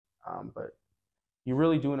But you're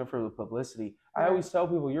really doing it for the publicity. I Right. always tell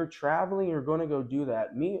people, you're traveling, you're going to go do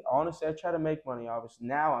that. Me, honestly, I try to make money. Obviously,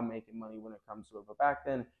 now I'm making money when it comes to it. But back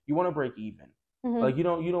then, you want to break even. Like Mhm.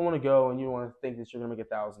 you don't want to go and you don't want to think that you're gonna make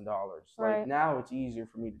 $1,000. Like Right. now, it's easier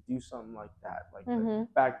for me to do something like that. Like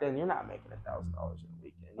Mhm. back then, you're not making $1,000 in a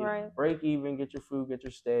weekend. You Right. break even, get your food, get your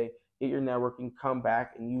stay, get your networking, come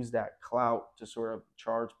back and use that clout to sort of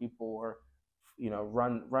charge people or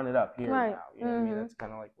run it up here Right. now. You know what I mean? Mhm. That's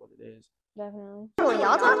kind of like what it is. Definitely.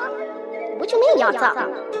 Y'all talk? What you mean y'all talk?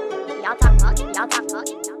 Y'all talk fucking? Y'all talk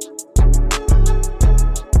fucking?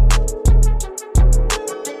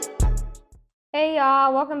 Hey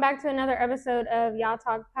y'all, welcome back to another episode of Y'all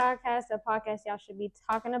Talk Podcast, a podcast y'all should be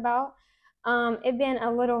talking about. It's been a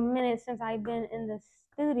little minute since I've been in the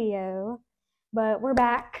studio, but we're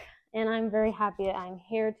back, and I'm very happy that I'm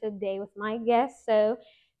here today with my guest. So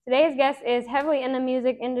today's guest is heavily in the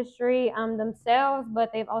music industry themselves,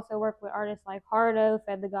 but they've also worked with artists like Hardo,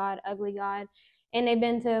 Fed the God, Ugly God, and they've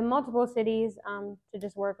been to multiple cities to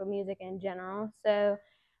just work with music in general. So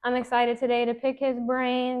I'm excited today to pick his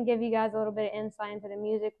brain, give you guys a little bit of insight into the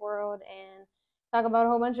music world, and talk about a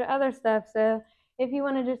whole bunch of other stuff. So if you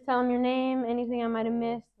want to just tell them your name, anything I might have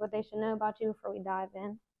missed, what they should know about you before we dive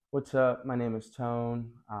in. What's up? My name is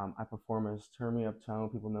Tone. I perform as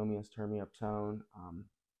turnmeuptone. People know me as turnmeuptone.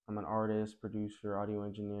 I'm an artist, producer, audio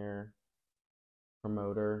engineer,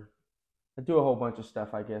 promoter. I do a whole bunch of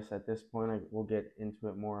stuff, I guess, at this point. We'll get into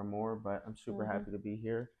it more and more, but I'm super happy to be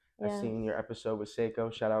here. I've seen your episode with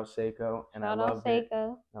Seiko. Shout out Seiko. And I loved it.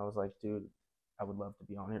 And I was like, dude, I would love to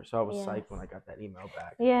be on here. So I was psyched when I got that email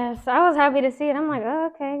back. Yes, I was happy to see it. I'm like,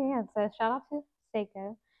 oh, okay, yeah. So shout out to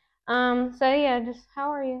Seiko. So yeah, just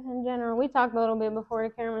how are you in general? We talked a little bit before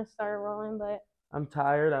the cameras started rolling, but I'm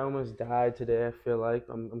tired. I almost died today. I feel like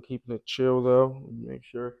I'm keeping it chill though. Make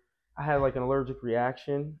sure I had like an allergic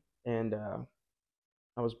reaction and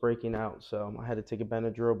I was breaking out, so I had to take a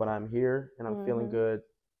Benadryl. But I'm here and I'm feeling good.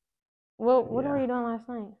 Well, what were you doing last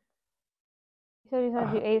night? You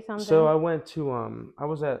said you ate something. So I went to I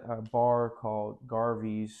was at a bar called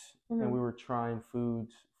Garvey's and we Mhm. were trying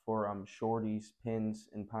foods for Shorty's Pins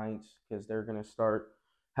and Pints because they're gonna start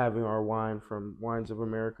having our wine from Wines of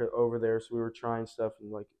America over there. So we were trying stuff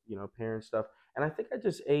and like pairing stuff. And I think I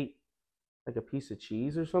just ate like a piece of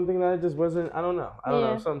cheese or something that I just wasn't. I don't know,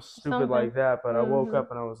 something stupid like that. But I woke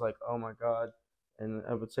up and I was like, oh my god. And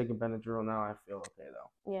I was taking Benadryl. Now I feel okay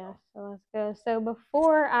though. Yeah, so let's go. So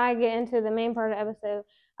before I get into the main part of the episode,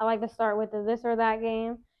 I like to start with the this or that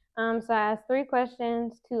game. So I ask 3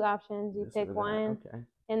 questions, 2 options. You pick one,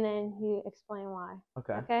 and then you explain why.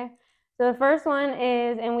 Okay. So the first one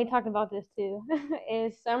is, and we talked about this too,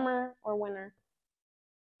 is summer or winter?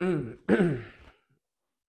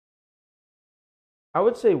 I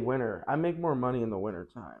would say winter. I make more money in the winter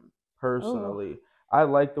time, personally. I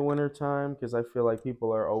like the winter time because I feel like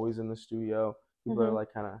people are always in the studio. People are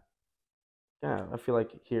like kind of, yeah, I feel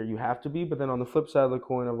like here you have to be. But then on the flip side of the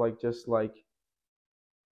coin of like just like,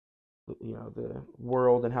 the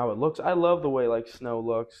world and how it looks. I love the way like snow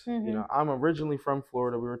looks. I'm originally from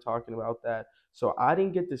Florida. We were talking about that. So I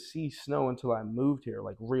didn't get to see snow until I moved here,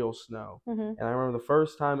 like real snow. And I remember the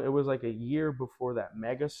first time, it was like a year before that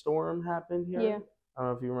mega storm happened here. Yeah. I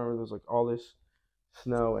don't know if you remember, there was like all this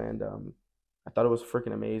snow and I thought it was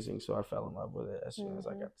freaking amazing. So I fell in love with it as soon as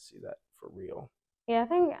I got to see that for real. Yeah,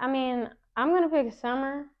 I mean, I'm going to pick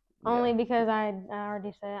summer only because I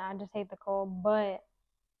already said I just hate the cold, but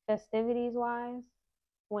festivities wise,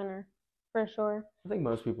 winter for sure. I think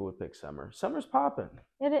most people would pick summer. Summer's popping.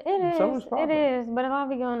 It is. Summer's popping. It is, but a lot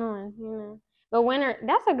be going on, But winter,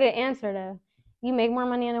 that's a good answer though. You make more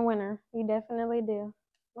money in the winter. You definitely do.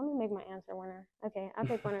 Let me make my answer winter. Okay, I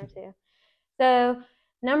pick winter too. So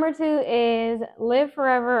number 2 is live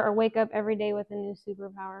forever or wake up every day with a new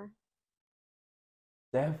superpower.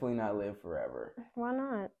 Definitely not live forever. Why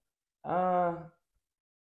not?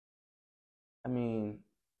 I mean,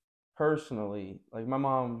 personally, like my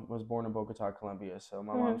mom was born in Bogota, Colombia, so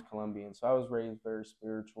my mom's Colombian. So I was raised very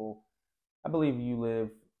spiritual. I believe you live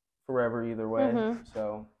forever either way.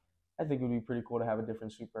 So I think it would be pretty cool to have a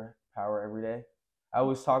different superpower every day. I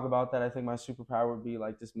always talk about that. I think my superpower would be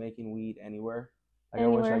like just making weed anywhere. Like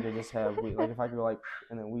anywhere. I wish I could just have weed. Like if I could go like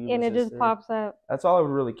and then weed and it just pops up. That's all I would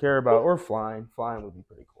really care about. Or flying. Flying would be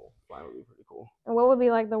pretty cool. And what would be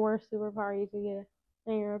like the worst superpower you could get,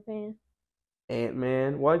 in your opinion?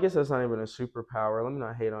 Ant-Man. Well, I guess that's not even a superpower. Let me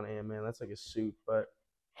not hate on Ant-Man. That's like a suit, but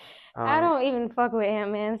I don't even fuck with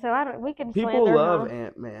Ant-Man, so I don't. We can. People love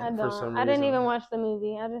Ant-Man. I don't. For some reason. I didn't even watch the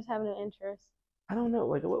movie. I just have no interest. I don't know.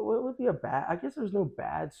 Like, what would be a bad? I guess there's no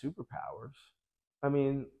bad superpowers. I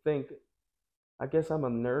mean, I guess I'm a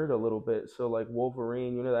nerd a little bit. So like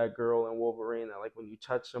Wolverine, you know that girl in Wolverine that like when you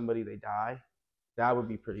touch somebody they die? That would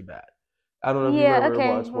be pretty bad. I don't know if you've Yeah, ever okay.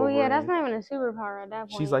 watched Well, yeah, that's Wolverine. not even a superpower at that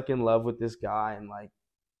She's point. like in love with this guy and like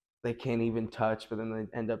they can't even touch, but then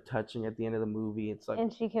they end up touching at the end of the movie. It's like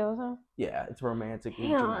And she kills him? yeah, it's romantic and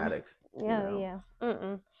Damn. dramatic, you Yeah, know. yeah.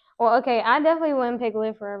 Mm-mm. Well, okay, I definitely wouldn't pick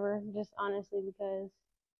Live Forever, just honestly because,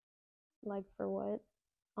 like, for what?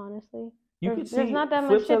 Honestly, You could there's see not that much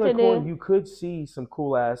flip side shit of the to coin, do. you could see some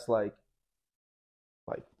cool ass like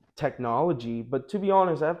technology, but to be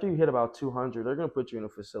honest, after you hit about 200, they're gonna put you in a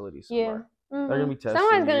facility Yeah. somewhere. They're gonna Mhm. be Somebody's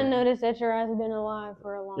testing gonna you. notice that your ass has been alive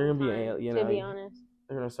for a You're long gonna be, time. you To know, be honest.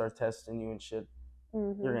 they're gonna start testing you and shit. You're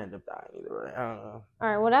Mhm. gonna end up dying either way. I don't know. All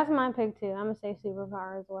right. Well, that's my pick too. I'm gonna say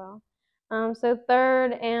superpower as well. So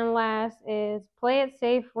third and last is play it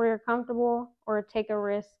safe where you're comfortable, or take a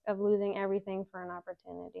risk of losing everything for an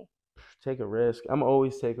opportunity. Take a risk. I'm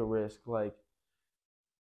always take a risk. Like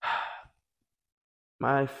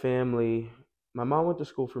my family, my mom went to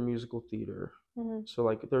school for musical theater, Mhm. so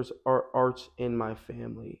like there's arts in my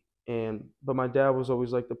family, and but my dad was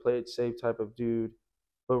always like the play it safe type of dude.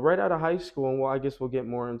 But right out of high school, and well, I guess we'll get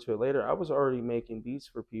more into it later. I was already making beats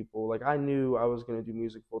for people. Like I knew I was gonna do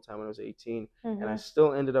music full time when I was 18, and I Mhm.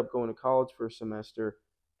 still ended up going to college for a semester,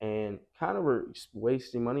 and kind of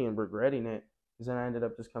wasting money and regretting it because then I ended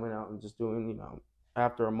up just coming out and just doing,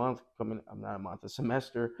 after a month coming, I'm not a month, a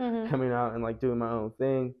semester Mhm. coming out and like doing my own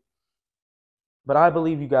thing. But I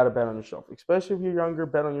believe you got to bet on yourself, especially if you're younger.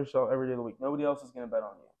 Bet on yourself every day of the week. Nobody else is gonna bet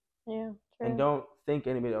on you, Yeah. and True. don't think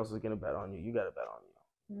anybody else is gonna bet on you. You got to bet on you.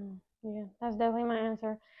 Yeah. That's definitely my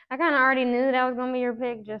answer. I kind of already knew that was gonna be your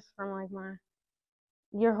pick just from like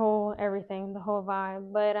your whole everything, the whole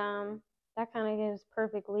vibe. But that kind of gives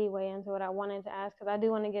perfect leeway into what I wanted to ask because I do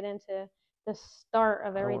want to get into the start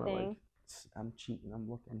of I don't want to like. everything. I'm cheating. I'm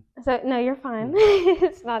looking. So no, you're fine.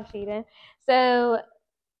 It's not cheating. So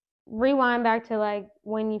rewind back to like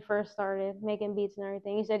when you first started making beats and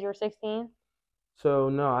everything. You said you were 16. So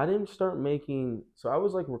no, I didn't start making. So I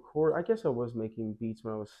was like record. I guess I was making beats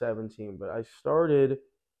when I was 17, but I started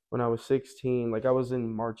when I was 16. Like I was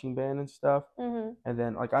in marching band and stuff, Mhm. and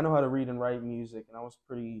then like I know how to read and write music, and I was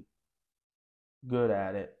pretty good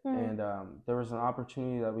at it. Mhm. And there was an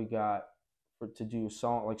opportunity that we got to do a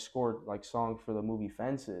song, like score like songs for the movie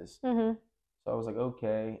Fences. Mhm. So I was like,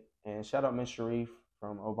 okay. And shout out Miss Sharif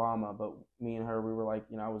from Obama. But me and her, we were like,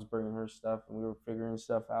 I was bringing her stuff and we were figuring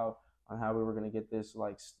stuff out on how we were going to get this,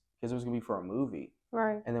 like, because it was going to be for a movie.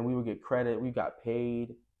 Right. And then we would get credit. We got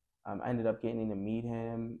paid. I ended up getting to meet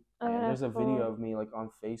him. Oh, And that's there's a video cool. of me, like,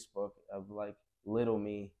 on Facebook of, like, little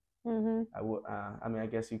me. Mhm. I mean, I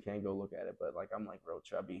guess you can't go look at it, but, like, I'm, like, real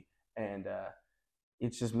chubby. And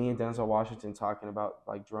it's just me and Denzel Washington talking about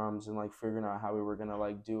like drums and like figuring out how we were gonna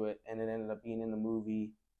like do it, and it ended up being in the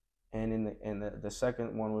movie, and the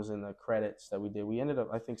second one was in the credits that we did. We ended up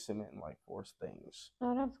I think submitting like 4 things,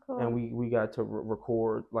 Oh, that's and cool. we got to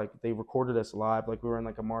record like they recorded us live, like we were in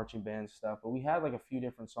like a marching band stuff, but we had like a few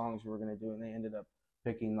different songs we were gonna do, and they ended up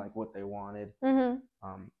picking like what they wanted. Mhm.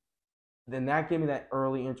 Um, then that gave me that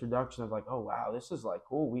early introduction of like, oh wow, this is like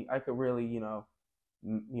cool. I could really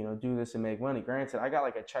do this and make money. Granted, I got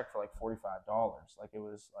like a check for like $45. Like it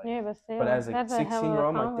was like, Yeah, but but still, as a that's a hell of 16 an year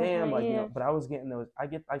old, I'm like, damn, accomplishment. like Yeah. but I was getting those.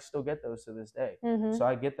 I still get those to this day. Mhm. So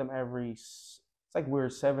I get them every. It's like we're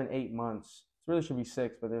 7, 8 months. It really should be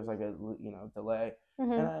 6, but there's like a delay. And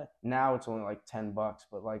Mhm. now it's only like $10,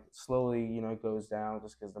 but like slowly, it goes down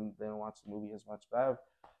just because they don't watch the movie as much. But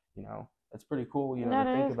that's pretty cool, to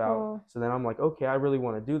That think is about. cool. So then I'm like, okay, I really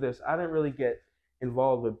want to do this. I didn't really get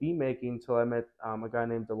involved with beat making until I met a guy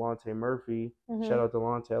named Delonte Murphy. Shout Mhm. out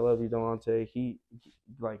Delonte, I love you, Delonte. He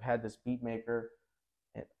like had this beat maker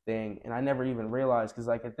thing, and I never even realized because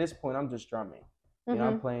like at this point I'm just drumming. I'm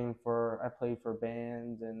Mhm. I played for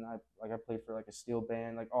bands, and I played for like a steel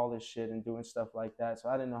band, like all this shit and doing stuff like that. So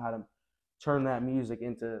I didn't know how to turn that music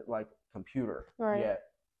into like computer Right. yet.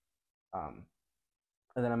 Um,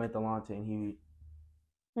 and then I met Delonte, and he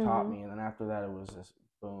taught Mhm. me, and then after that it was just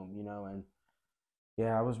boom, and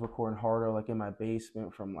yeah, I was recording harder like in my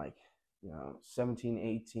basement from like 17,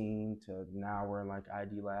 18 to now we're in like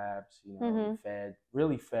ID Labs, and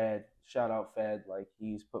Mhm. Fed, shout out Fed, like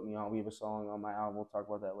he's put me on. We have a song on my album, we'll talk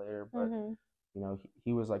about that later, but Mhm.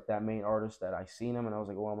 he was like that main artist that I seen him, and I was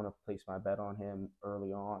like, well, I'm gonna place my bet on him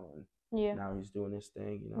early on, and Yeah. now he's doing his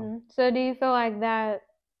thing. Mhm. So do you feel like that,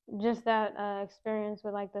 just that experience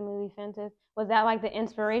with like the movie Fences, was that like the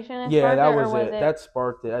inspiration that Yeah, sparked it, that or was was it. it? That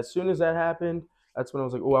sparked it. As soon as that happened, that's when I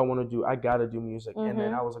was like, oh, I got to do music. And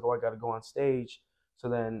then I Mhm. was like, oh, I got to go on stage. So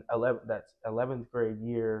then 11th grade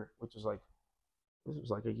year, which was like this was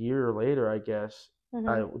like a year later, I guess. I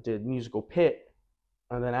Mm-hmm. did musical pit,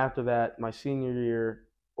 and then after that, my senior year,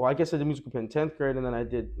 well, I guess I did musical pit in 10th grade, and then I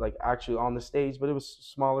did like actually on the stage, but it was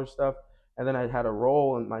smaller stuff. And then I had a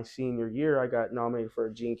role in my senior year. I got nominated for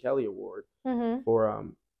a Gene Kelly Award Mm-hmm. for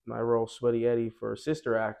my role Sweaty Eddie for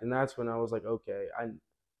Sister Act, and that's when I was like, okay,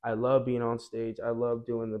 I love being on stage. I love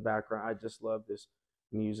doing the background. I just love this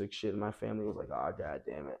music shit. And my family was like, oh god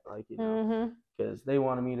damn it, like Mm-hmm. because they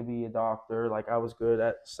wanted me to be a doctor. Like I was good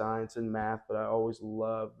at science and math, but I always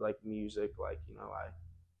loved like music. Like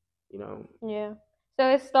you know, Yeah. So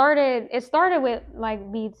it started with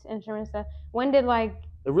like beats, instruments stuff. When did like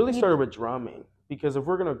it really you started with drumming because if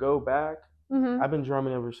we're gonna go back, mm-hmm. I've been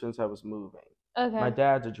drumming ever since I was moving. My Okay.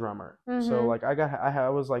 dad's a drummer, so Mm-hmm. like I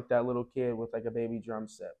was like that little kid with like a baby drum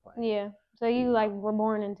set playing. Yeah. So You you like know, were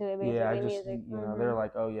born into it yeah, I basically, just music. they're Mm-hmm.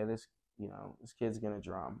 like, oh yeah, this kid's gonna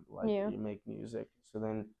drum, like Yeah. you make music. So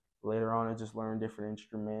then later on, I just learned different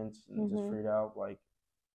instruments and just Mm-hmm. figured out like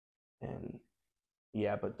and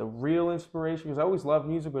yeah, but the real inspiration, because I always loved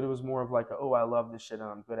music, but it was more of like, oh, I love this shit and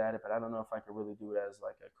I'm good at it, but I don't know if I could really do it as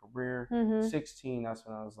like a career. Mm-hmm. 16, that's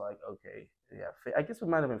when I was like, okay, yeah, I guess it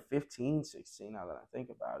might have been 15, 16 now that I think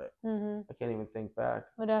about it. Mm-hmm. I can't even think back.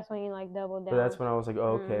 But that's when you like doubled But that's down. when I was like,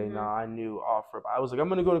 oh, okay, Mm-hmm. nah, I knew off rip. I was like, I'm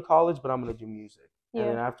gonna go to college, but I'm gonna do music. And Yeah.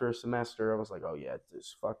 then after a semester, I was like, oh yeah,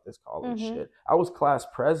 this fuck this college Mm-hmm. shit. I was class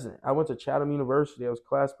president. I went to Chatham University. I was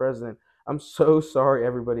class president. I'm so sorry,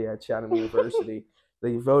 everybody at Chatham University.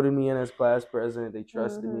 They voted me in as class president. They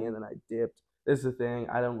trusted me, Mm-hmm. and then I dipped. This is the thing.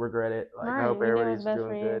 I don't regret it. Like I Right. hope You did what's everybody's best for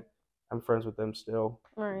doing you. good. I'm friends with them still.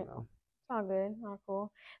 Right. You It's know. all good. All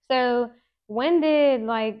cool. So when did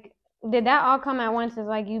that all come at once as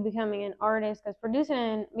like you becoming an artist? Because producing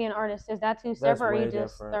and being an artist, is that two That's separate or you way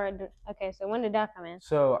just different. started? Okay, so when did that come in?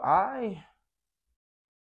 So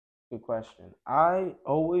good question. I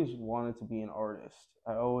always wanted to be an artist.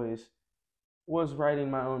 I always was writing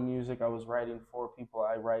my own music. I was writing for people.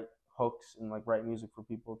 I write hooks and like write music for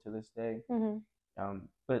people to this day. Mm-hmm.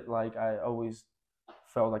 But like I always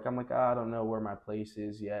felt like I'm like I don't know where my place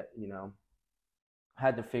is yet. I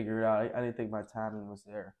had to figure it out. I didn't think my timing was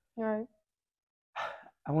there. All right.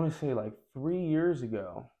 I want to say like 3 years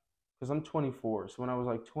ago, because I'm 24. So when I was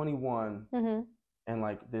like 21, Mm-hmm. and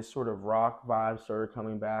like this sort of rock vibe started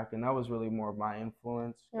coming back, and that was really more of my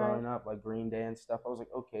influence All right. growing up, like Green Day and stuff. I was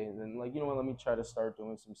like, okay, and then like you know what, let me try to start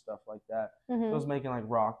doing some stuff like that. So I Mm-hmm. was making like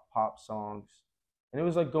rock pop songs, and it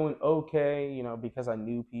was like going okay, because I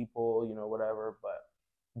knew people, whatever. But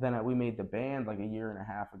then we made the band like a year and a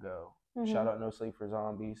half ago. Mm-hmm. Shout out No Sleep for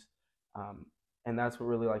Zombies. um, and that's what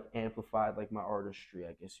really like amplified like my artistry,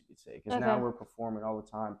 I guess you could say, because now Okay. we're performing all the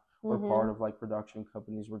time. We're part Mm-hmm. of like production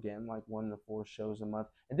companies. We're getting like 1 to 4 shows a month.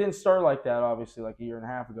 It didn't start like that, obviously, like a year and a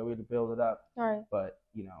half ago. We had to build it up. All right. But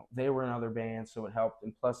they were in other bands, so it helped.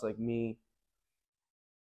 And plus, like me,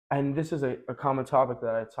 and this is a common topic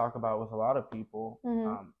that I talk about with a lot of people.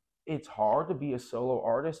 Mm-hmm. It's hard to be a solo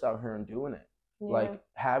artist out here and doing it. Yeah. Like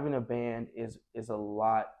having a band is a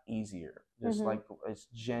lot easier. Just Mm-hmm.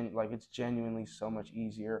 like it's genuinely so much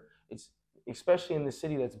easier. It's especially in the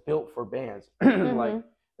city that's built for bands. Like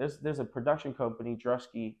Mm-hmm. there's a production company,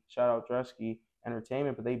 Drusky, shout out Drusky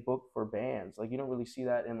Entertainment, but they book for bands. Like you don't really see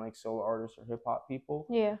that in like solo artists or hip hop people.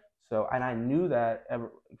 Yeah. So, and I knew that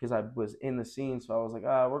ever because I was in the scene. So I was like,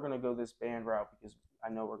 we're gonna go this band route because I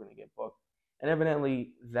know we're gonna get booked. And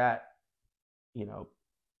evidently that, you know,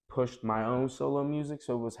 pushed my own solo music,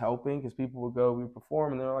 so it was helping because people would go, we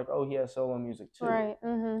perform, and they're like, oh, he has solo music too, Right.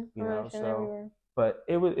 Mm-hmm. Promotion So, everywhere. but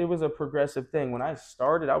it was a progressive thing. When I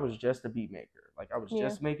started, I was just a beat maker. Like I was Yeah.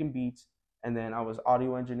 just making beats, and then I was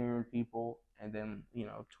audio engineering people, and then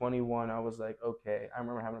 21, I was like, okay. I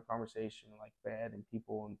remember having a conversation like Bad and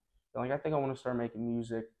people, and they're like, I think I want to start making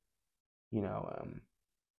music. You know,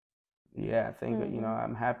 yeah, I think Mm-hmm.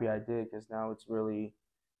 I'm happy I did because now it's really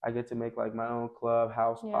I get to make like my own club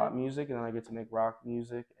house Yeah. pop music, and then I get to make rock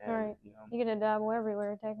music, and Right. You get to dabble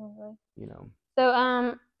everywhere technically. you know.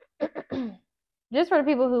 So just for the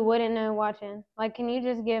people who wouldn't know watching, like, can you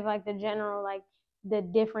just give like the general like the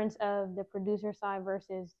difference of the producer side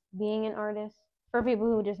versus being an artist for people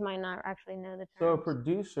who just might not actually know the So a terms?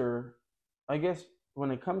 producer, I guess when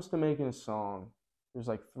it comes to making a song, there's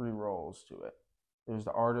like three roles to it. There's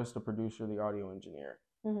the artist, the producer, the audio engineer.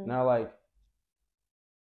 Mm-hmm. Now, like,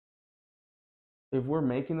 if we're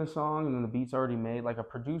making the song and then the beat's already made, like a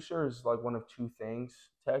producer is like one of two things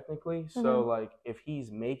technically. So Mm-hmm. like if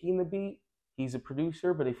he's making the beat, he's a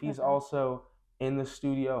producer, but if he's Okay. also in the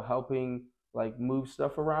studio helping like move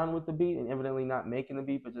stuff around with the beat and evidently not making the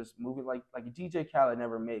beat but just moving like a DJ Khaled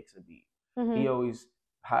never makes a beat. Mm-hmm. He always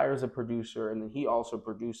hires a producer, and then he also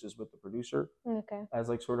produces with the producer Okay. as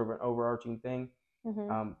like sort of an overarching thing.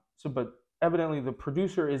 Mhm. But evidently the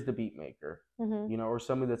producer is the beat maker, Mhm. or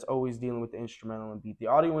somebody that's always dealing with the instrumental and beat. The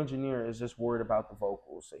audio engineer is just worried about the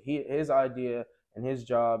vocals. So his idea and his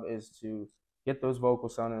job is to get those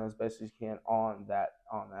vocals sounding as best as he can on that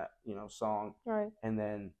song, Right. and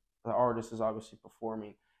then the artist is obviously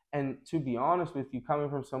performing. And to be honest with you, coming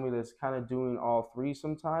from somebody that's kind of doing all three,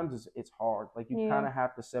 sometimes it's hard. Like you kind Yeah. of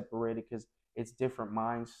have to separate it because it's different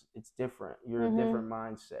minds. It's different. You're a different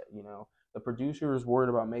mindset. The producer is worried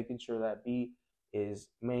about making sure that beat is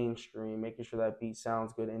mainstream, making sure that beat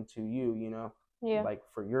sounds good into you, Yeah. like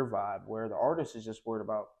for your vibe, where the artist is just worried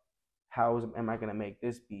about am I going to make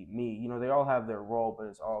this beat me? They all have their role, but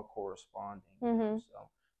it's all corresponding. So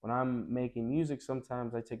when I'm making music,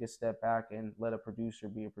 sometimes I take a step back and let a producer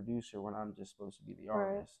be a producer when I'm just supposed to be the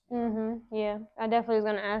artist. Right. Yeah. I definitely was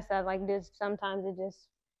gonna ask that. Like, this sometimes it just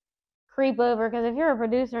creep over, because if you're a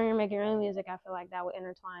producer and you're making your own music, I feel like that would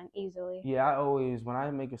intertwine easily. Yeah, I always, when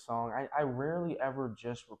I make a song, I rarely ever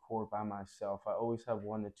just record by myself. I always have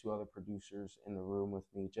one to two other producers in the room with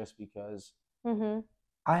me just because Mhm.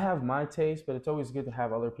 I have my taste, but it's always good to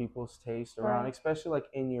have other people's taste around, Right. especially like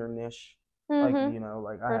in your niche. Like, Mhm.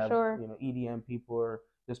 like I For have, sure. EDM people or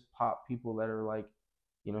just pop people that are like,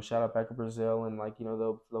 shout out back to Brazil, and like,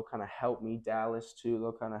 they'll kind of help me. Dallas too.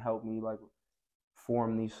 They'll kind of help me like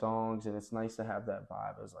form these songs, and it's nice to have that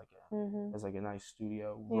vibe as like a nice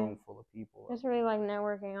studio room full of people. It's really like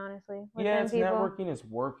networking, honestly, with Yeah, them it's people. networking, it's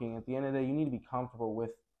working. At the end of the day, you need to be comfortable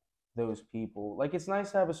with those people. Like it's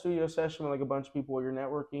nice to have a studio session with like a bunch of people where you're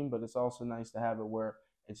networking, but it's also nice to have it where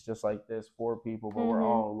it's just like this, four people, but we're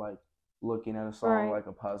all like looking at a song like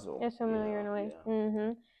a puzzle. It's familiar in a way.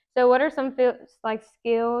 Yeah. So, what are some like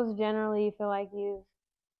skills generally you feel like you've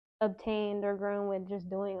obtained or grown with just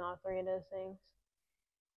doing all three of those things?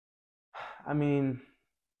 I mean,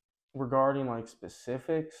 regarding like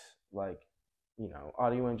specifics, like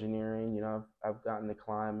audio engineering, I've gotten to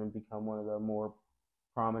climb and become one of the more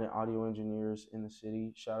prominent audio engineers in the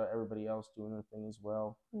city. Shout out everybody else doing their thing as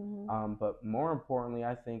well. But more importantly,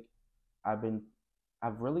 I think I've been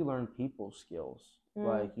I've really learned people skills.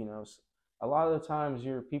 Like a lot of the times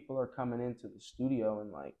your people are coming into the studio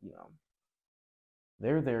and like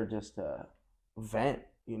they're there just to vent,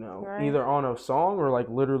 either on a song or like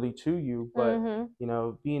literally to you. But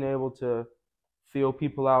being able to feel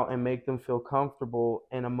people out and make them feel comfortable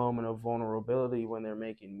in a moment of vulnerability when they're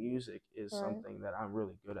making music is something that I'm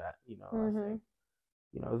really good at. I think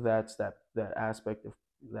that's that aspect of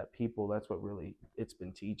that people. That's what really it's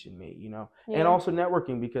been teaching me. And also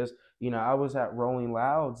networking because I was at Rolling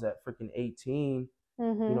Louds at freaking 18.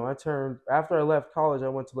 I turned after I left college. I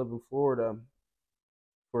went to live in Florida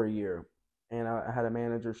for a year, and I had a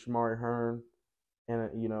manager, Shamari Hearn,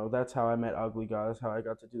 and that's how I met Ugly God. That's how I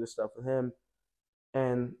got to do this stuff with him.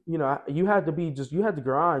 And you had to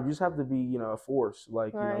grind. You just have to be a force.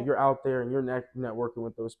 Like you're out there and you're networking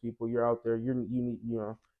with those people. You're out there. You need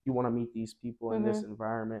you want to meet these people in this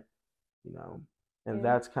environment. And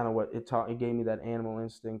that's kind of what it taught. It gave me that animal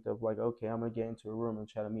instinct of like, okay, I'm gonna get into a room and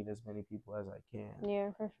try to meet as many people as I can.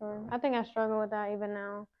 Yeah, for sure. I think I struggle with that even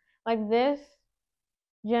now. Like this,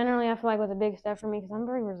 generally, I feel like was a big step for me because I'm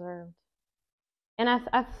very reserved, and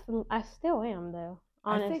I still am though.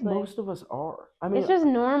 Honestly, I think most of us are. I mean, it's just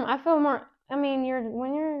norm. I feel more. I mean,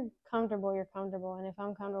 when you're comfortable, you're comfortable, and if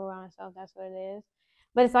I'm comfortable by myself, that's what it is.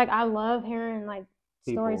 But it's like I love hearing like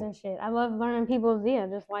stories and shit. I love learning people's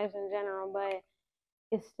just lives in general, but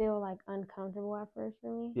it's still like uncomfortable at first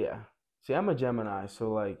for me. Yeah. See, I'm a Gemini,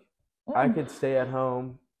 so like I could stay at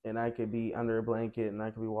home and I could be under a blanket and I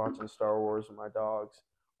could be watching Star Wars with my dogs,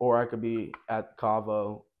 or I could be at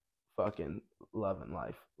Cabo, fucking loving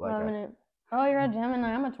life. Like loving it. Oh, you're a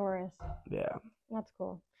Gemini. I'm a Taurus. Yeah. That's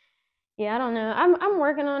cool. Yeah, I don't know. I'm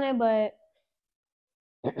working on it, but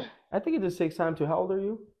I think it just takes time to. How old are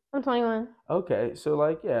you? I'm 21. Okay, so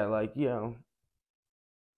like I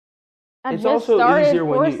it's just also started easier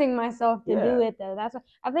when forcing myself to do it though. That's what,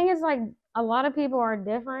 I think it's like a lot of people are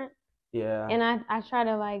different. Yeah. And I try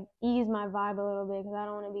to like ease my vibe a little bit because I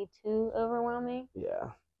don't want to be too overwhelming.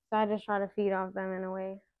 Yeah. So I just try to feed off them in a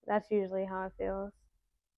way. That's usually how it feels.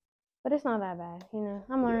 But it's not that bad,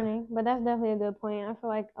 I'm learning. But that's definitely a good point. I feel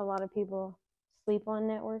like a lot of people sleep on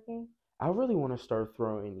networking. I really want to start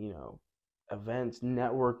throwing, events,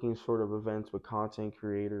 networking sort of events with content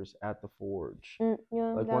creators at the Forge.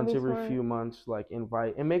 Like once every few months, like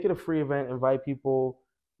invite and make it a free event, invite people,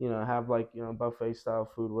 have like, buffet style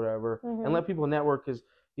food, whatever, and let people network. Cause,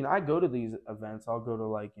 I go to these events, I'll go to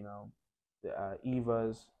like, the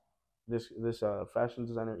Eva's, this fashion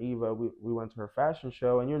designer Eva. We went to her fashion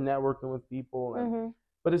show, and you're networking with people, and Mhm.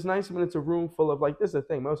 but it's nice when it's a room full of like this is the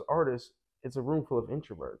thing. Most artists, it's a room full of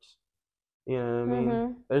introverts. You know what I mean?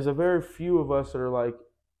 Mhm. There's a very few of us that are like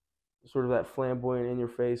sort of that flamboyant in your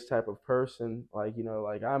face type of person. Like,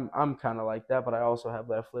 like I'm kind of like that, but I also have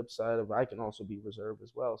that flip side of I can also be reserved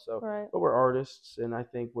as well. So, Right. but we're artists, and I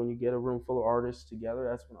think when you get a room full of artists together,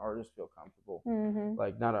 that's when artists feel comfortable. Mhm.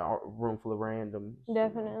 Like not a room full of randoms.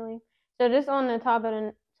 Definitely. So just on the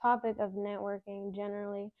topic of networking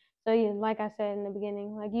generally. So you, like I said in the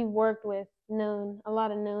beginning, like you've worked with a lot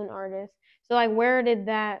of known artists. So like, where did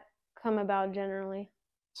that come about generally?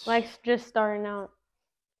 Like just starting out.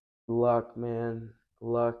 Luck, man,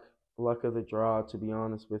 luck, luck of the draw. To be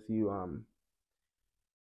honest with you,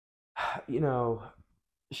 you know,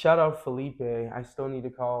 shout out Felipe. I still need to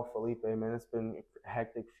call Felipe, man. It's been a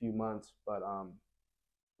hectic few months, but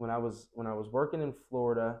when I was working in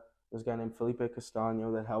Florida, there's a guy named Felipe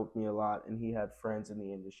Castano that helped me a lot, and he had friends in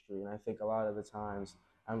the industry. And I think a lot of the times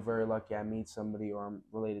I'm very lucky I meet somebody or I'm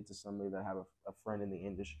related to somebody that have a friend in the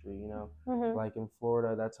industry. Mhm. Like in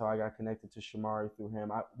Florida, that's how I got connected to Shamari through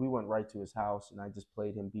him. We went right to his house, and I just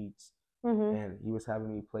played him beats, Mhm. and he was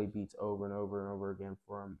having me play beats over and over and over again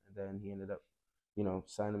for him. And then he ended up,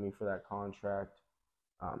 signing me for that contract.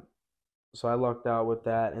 Um, so I lucked out with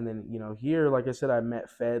that. And then, here, like I said, I met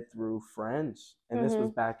Fed through friends. And this was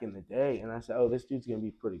Mhm. back in the day. And I said, oh, this dude's going to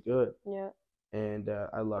be pretty good. Yeah. And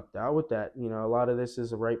I lucked out with that. A lot of this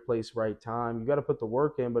is a right place, right time. You got to put the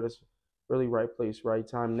work in, but it's really right place, right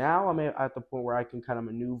time. Now I'm at the point where I can kind of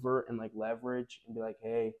maneuver and like leverage and be like,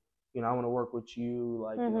 hey, I want to work with you.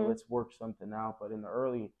 Like, Mhm. let's work something out. But in the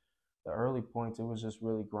early points, it was just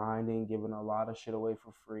really grinding, giving a lot of shit away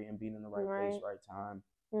for free and being in the right place, Right. right time.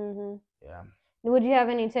 Mhm. Yeah. Would you have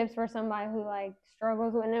any tips for somebody who like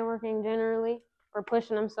struggles with networking generally or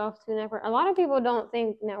pushing themselves to network? A lot of people don't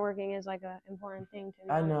think networking is like a important thing, to be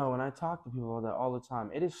I honest. know, and I talk to people about that all the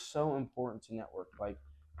time. It is so important to network. Like,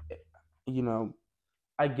 eh, you know,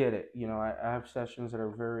 I get it. I have sessions that are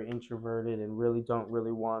very introverted and really don't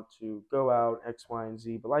really want to go out X, Y, and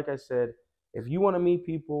Z. But like I said, if you want to meet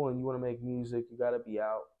people and you want to make music, you got to be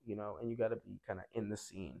out, and you got to be kind of in the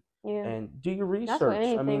scene Yeah. and do your That's with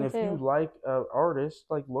research. I mean, anything if you too. like an artist,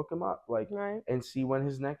 like look him up, like Right. and see when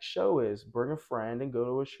his next show is. Bring a friend and go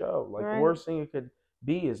to a show. Like the Right. worst thing it could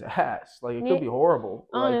be is ass. Like it could Yeah. be horrible.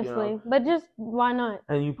 Honestly, but just why not?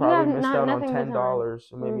 And you You have probably missed not out on nothing but ten time.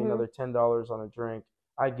 dollars or maybe Mhm. another $10 on a drink.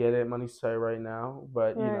 I get it, money's tight right now,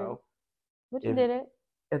 but Right. But you if did it.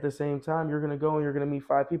 at the same time you're gonna go and you're gonna meet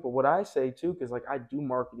five people. What I say too, because like I do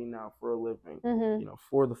marketing now for a living, Mhm.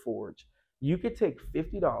 for the Forge. You could take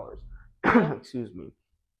 $50, Yeah. excuse me.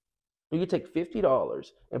 You could take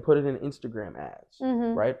 $50 and put it in Instagram ads,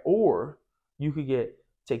 Mhm. right? Or you could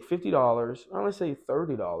take $50, or let's say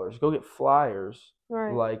 $30, go get flyers,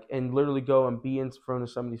 Right. like and literally go and be in front of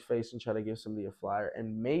somebody's face and try to give somebody a flyer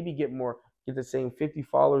and maybe get the same 50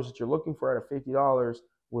 followers that you're looking for out of $50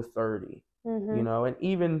 with 30. Mhm.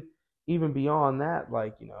 And even beyond that,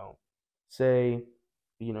 like, say,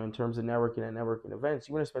 in terms of networking events,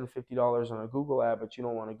 you want to spend $50 on a Google ad, but you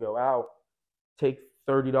don't want to go out, take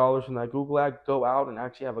 $30 from that Google ad, go out and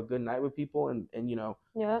actually have a good night with people, and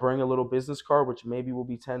Yep. bring a little business card, which maybe will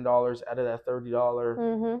be $10 out of that $30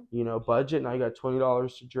 Mhm. budget. Now you got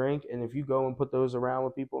 $20 to drink, and if you go and put those around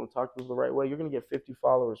with people and talk to people the right way, you're gonna get 50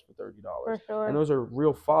 followers for For $30, and sure. those are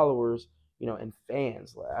real followers, and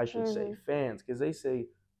fans. I should say Mhm. fans, because they say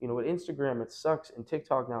with Instagram it sucks, and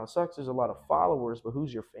TikTok now it sucks. There's a lot of followers, but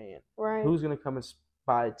who's your fan? Right. Who's gonna come and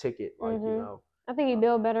buy a ticket? Like Mhm. I think you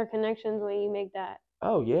build better connections when you make that.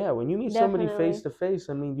 Oh yeah, when you meet somebody face Definitely. to face,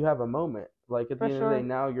 I mean, you have a moment. Like at For the end of the day, sure.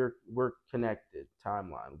 now we're connected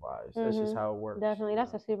timeline wise. That's just Mhm. how it works. Definitely.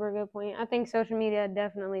 That's a super good point. I think social media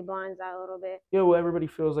definitely blinds that a little bit. Well, everybody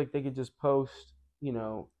feels like they could just post,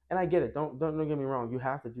 and I get it. Don't get me wrong. You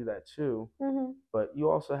have to do that too, Mhm. but you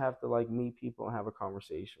also have to like meet people and have a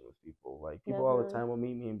conversation with people. Like people all the Definitely. time will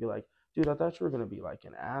meet me and be like, "Dude, I thought you were gonna be like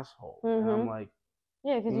an asshole," and I'm Mhm. like,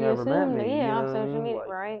 Yeah, because "You you never met assume that, me." You yeah, know off what I social mean? media, Like,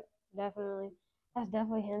 right? Definitely. That's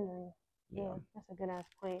definitely hindering. yeah, Yeah, that's a good ass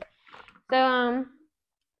point. So,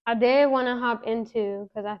 I did want to hop into,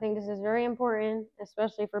 because I think this is very important,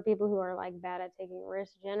 especially for people who are like bad at taking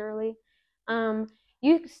risks generally.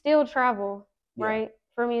 You still travel, yeah. right,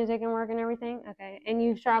 for music and work and everything? Okay. And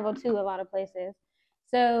you've traveled to a lot of places.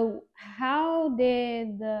 So, how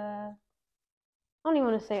did I don't even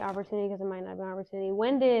want to say opportunity because it might not be an opportunity.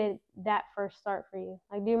 When did that first start for you?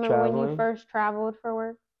 Like, do you remember when you Traveling. first traveled for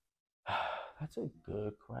work? That's a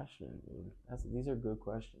good question, dude. These are good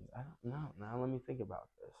questions. I don't know. Now let me think about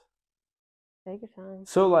this. Take your time.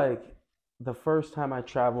 So like the first time I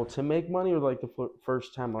traveled to make money, or like the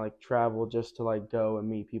first time I like traveled just to like go and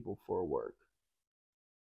meet people for work.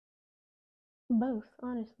 Both,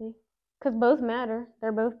 honestly. Because both matter.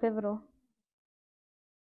 They're both pivotal.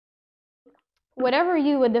 Whatever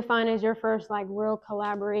you would define as your first like real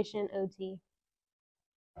collaboration OT.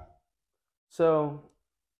 So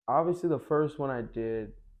obviously the first one I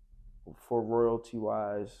did for royalty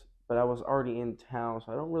wise, but I was already in town,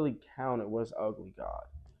 so I don't really count it, was Ugly God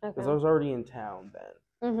because I Okay. was already in town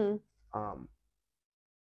then. Mhm. Um,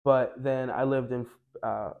 but then I lived in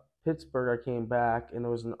Pittsburgh. I came back and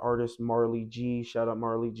there was an artist, Marley G. Shout out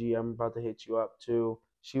Marley G. I'm about to hit you up too.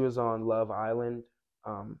 She was on Love Island.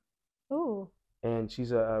 Um, Ooh. and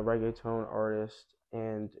she's a reggaeton artist.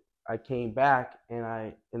 And I came back and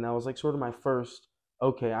that was like sort of my first.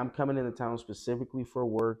 Okay, I'm coming into town specifically for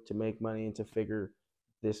work to make money and to figure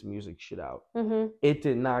this music shit out. Mhm. It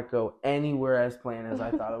did not go anywhere as planned as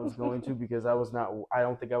I thought it was going to because I was not. I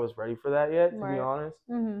don't think I was ready for that yet, to be Right. honest.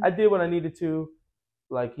 Mhm. I did what I needed to,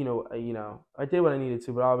 like I did what I needed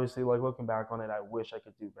to, but obviously, like looking back on it, I wish I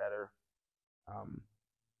could do better. Um,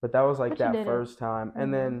 but that was like But you that did it. first time. And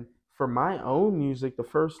Mhm. then for my own music, the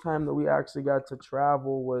first time that we actually got to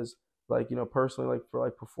travel was like, personally, like for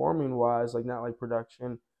like performing wise, like not like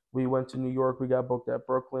production. We went to New York. We got booked at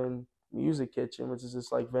Brooklyn Music Kitchen, which is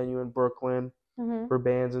this like venue in Brooklyn Mhm. for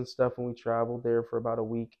bands and stuff. And we traveled there for about a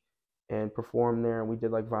week and performed there. And we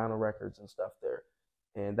did like vinyl records and stuff there.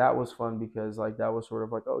 And that was fun because like that was sort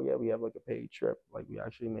of like, oh yeah, we have like a paid trip. Like we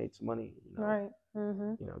actually made some money, Right.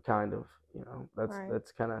 Mhm. kind of, that's Right.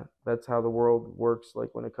 that's how the world works,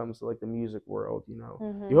 like when it comes to like the music world, you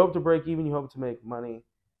Mhm. hope to break even, you hope to make money,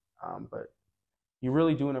 but you're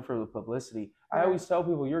really doing it for the publicity. I Right. always tell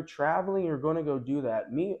people, you're traveling, you're going to go do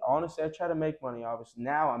that. Me, honestly, I try to make money. Obviously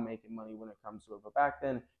now I'm making money when it comes to it, but back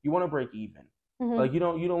then you want to break even. Like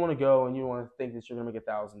Mhm. you don't want to go and you don't want to think that you're gonna make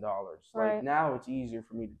 $1,000. Like Right. now it's easier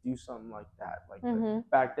for me to do something like that. Like Mhm.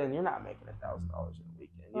 back then you're not making $1,000 in a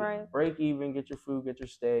weekend. Right. Break even, get your food, get your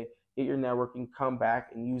stay, get your networking, come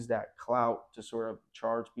back and use that clout to sort of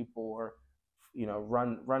charge people or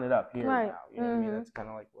run it up here Right. now. You know what I mean? Mhm. That's kind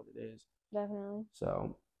of like what it is. Definitely.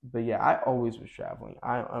 So, but yeah, I always was traveling.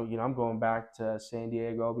 I'm going back to San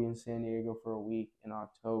Diego. I'll be in San Diego for a week in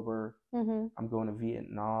October. Mhm. I'm going to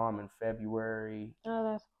Vietnam in February. Oh,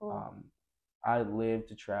 that's cool. I live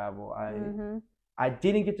to travel. Mhm. I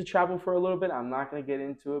didn't get to travel for a little bit. I'm not gonna get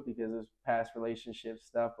into it because it's past relationship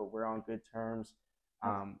stuff, but we're on good terms.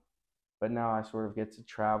 Um, but now I sort of get to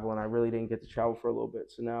travel, and I really didn't get to travel for a little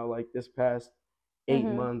bit. So now, like this past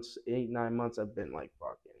Mhm. 8, 9 months, I've been like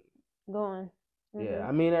fucking. Going. Yeah, Mhm.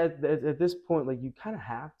 I mean, at this point, like you kind of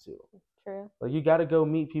have to. True. Like you got to go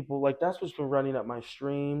meet people. Like that's what's been running up my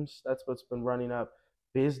streams. That's what's been running up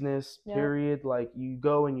business. Yep. Period. Like you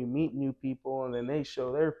go and you meet new people, and then they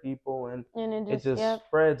show their people, and And it it just just yep.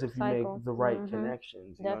 spreads if you make Cycle. the right Mhm.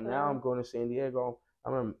 connections. Now I'm Definitely. going to San Diego.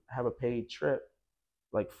 I'm gonna have a paid trip,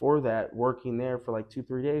 like for that, working there for like 2,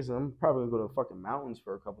 3 days, and I'm probably gonna go to the fucking mountains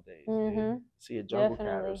for a couple days, dude. Mhm. See a jungle cat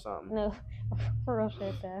or Definitely. something. No, for real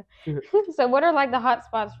shit though. So, what are like the hot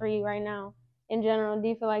spots for you right now? In general, do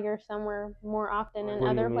you feel like you're somewhere more often than What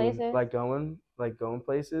do you other mean? places? Like going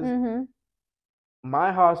places? Mhm.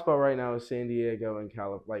 My hotspot right now is San Diego and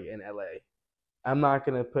like in LA. I'm not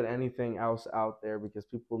gonna put anything else out there because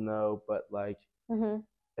people know, but like Mhm.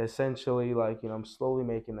 essentially, like I'm slowly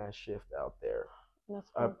making that shift out there.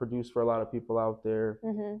 That's I cool. produce for a lot of people out there.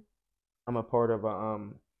 Mhm. I'm a part of a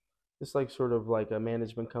it's like sort of like a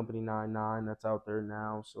management company 99 that's out there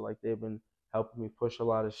now. So like they've been helping me push a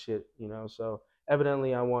lot of shit. So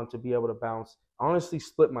evidently I want to be able to bounce. Honestly,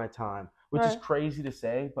 split my time, which is Right. crazy to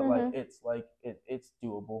say, but Mhm. like it's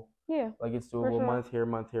doable. Yeah. Like it's For doable. sure. Month here,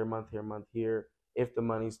 month here, month here, month here. If the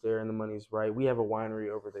money's there and the money's right, we have a winery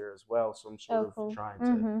over there as well. So I'm sort Oh, of cool. trying to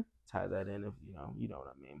Mhm. tie that in. If you know what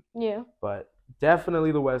I mean. Yeah. But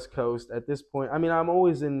definitely the West Coast at this point. I mean, I'm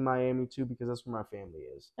always in Miami too because that's where my family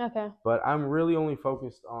is. Okay. But I'm really only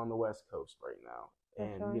focused on the West Coast right now. For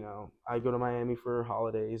And sure. I go to Miami for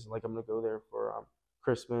holidays. Like I'm gonna go there for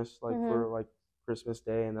Christmas, like for Mhm. like Christmas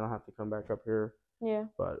Day, and then I'll have to come back up here. Yeah.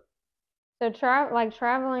 But So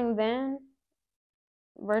traveling then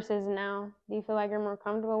versus now, do you feel like you're more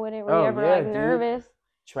comfortable with it? Were you oh ever yeah, like dude, nervous?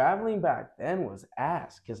 traveling back then was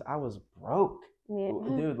ass because I was broke, Yeah.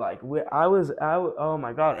 dude. Like oh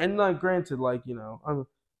my god. And like granted, like I'm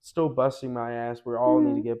still busting my ass. We all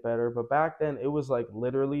need to Mhm. get better. But back then, it was like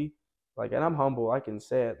literally, like, and I'm humble. I can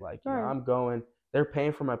say it. Like Right. I'm going. They're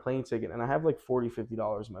paying for my plane ticket, and I have like $40,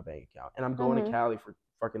 $50 in my bank account, and I'm going to Mhm. Cali for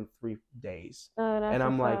fucking 3 days, Oh, and that's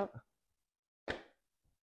I'm what's like, up.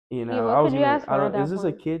 You Yeah, know, what I was could you gonna. ask I for at don't. Is that this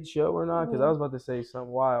a point? kid show or not? Because I Yeah. was about to say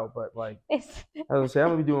something wild, but like It's I was gonna say I'm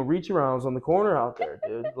gonna be doing reach arounds on the corner out there,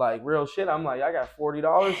 dude. Like real shit. I'm like I got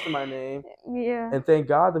 $40 to my name, yeah. and thank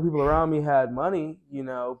God the people around me had money, you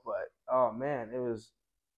know. But oh man,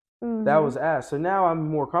 that Mhm. was ass. So now I'm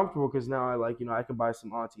more comfortable because now I like I can buy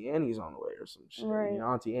some Auntie Annie's on the way or some shit. You Right. know,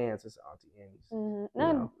 Auntie Anne's, it's Auntie Annie's. Mhm. You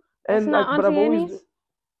No, know, that's and not like, but I've Auntie always Annie's.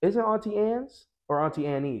 is it Auntie Anne's or Auntie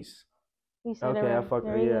Annie's? You said it Okay, I right. fuck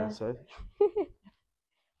There yeah. you So go.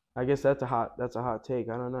 I guess that's a hot take.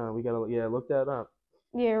 I don't know. We gotta look that up.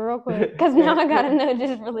 Yeah, real quick, cause now I gotta know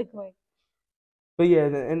just really quick. But yeah,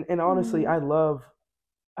 and honestly, Mhm. I love.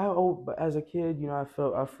 But as a kid, I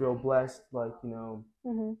feel blessed. Like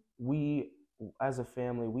Mhm. we as a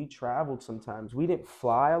family we traveled sometimes. We didn't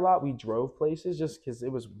fly a lot. We drove places just because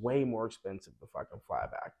it was way more expensive to fucking fly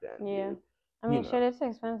back then, Yeah. dude. I You mean, know, shit, it's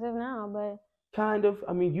expensive now, but kind of.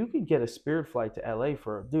 I mean, you could get a Spirit flight to LA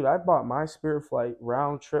for dude. I bought my Spirit flight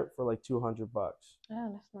round trip for like $200.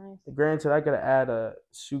 oh, that's nice. Granted, I gotta add a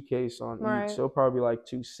suitcase on each, Right. so probably like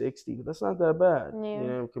 260, but that's not that bad,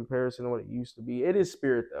 Yeah. in comparison to what it used to be. It is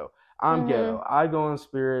Spirit though. I'm Mhm. ghetto. I go on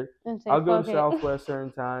Spirit. And say I'll go fuck it. Southwest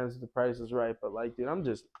certain times if the price is right, but like, dude, I'm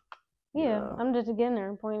just, you Yeah, know, I'm just getting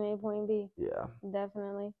there, point A, point B. yeah.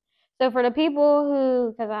 Definitely. So for the people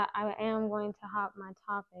who, because I am going to hop my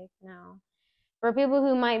topic now, for people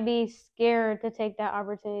who might be scared to take that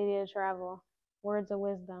opportunity to travel, words of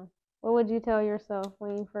wisdom. What would you tell yourself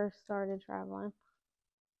when you first started traveling?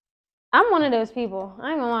 I'm one of those people.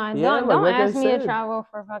 I ain't gonna lie. Yeah, Don't like I ask me to said, travel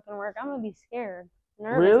for fucking work. I'm gonna be scared,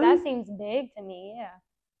 nervous. That really. seems big to me. Yeah.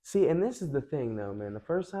 See, and this is the thing though, man. The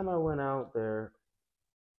first time I went out there,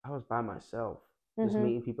 I was by myself, just Mhm.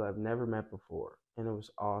 meeting people I've never met before, and it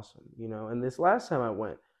was awesome, And this last time I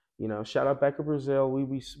went, shout out Becca Brazil.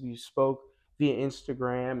 We spoke via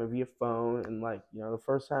Instagram and via phone, and like the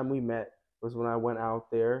first time we met was when I went out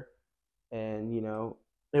there, and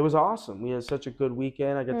it was awesome. We had such a good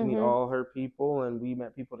weekend. I got to meet Mhm. all her people, and we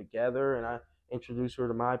met people together, and I introduced her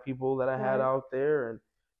to my people that I had Right. out there,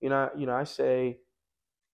 and I say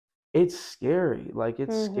it's scary. Like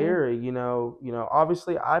it's Mhm. scary,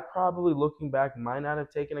 Obviously, I probably looking back might not have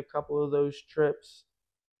taken a couple of those trips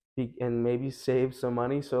and maybe save some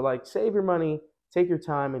money. So like, save your money, take your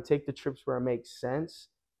time, and take the trips where it makes sense.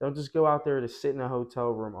 Don't just go out there to sit in a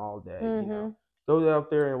hotel room all day. Mhm. Go out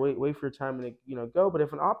there and wait for your time and go. But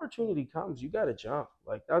if an opportunity comes, you got to jump.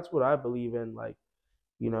 Like that's what I believe in. Like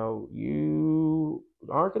you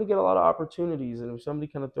aren't gonna get a lot of opportunities, and if somebody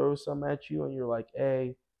kind of throws some at you, and you're like,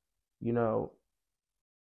 hey, you know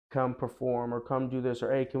come perform or come do this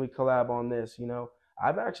or hey, can we collab on this?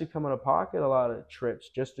 I've actually come out of pocket a lot of trips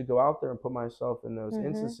just to go out there and put myself in those Mhm.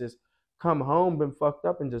 instances. Come home, been fucked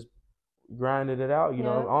up, and just grinded it out. Yep.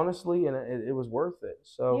 Honestly, and it was worth it.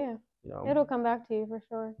 So, Yeah. you know, It'll come back to you for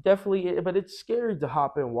sure. definitely. But it's scary to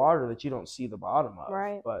hop in water that you don't see the bottom of.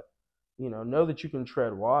 Right. But know that you can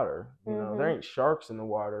tread water. There Mhm. ain't sharks in the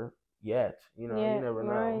water yet. You Yeah. never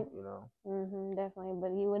know. Right. Mhm. Definitely.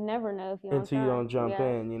 But you would never know if you don't Until you try. don't jump Yeah.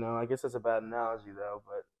 in. I guess that's a bad analogy though,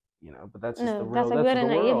 but but that's just the No, that's real. a That's good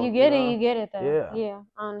the one. If you world. get it, you get it though. Yeah. Yeah.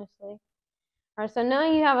 Honestly. All right. So now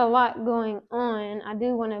you have a lot going on. I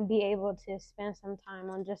do want to be able to spend some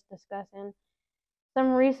time on just discussing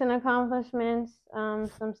some recent accomplishments,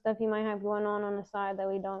 some stuff you might have going on the side that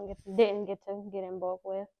we didn't get to get in bulk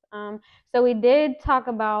with. So we did talk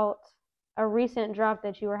about a recent drop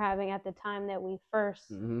that you were having at the time that we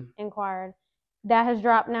first inquired. That has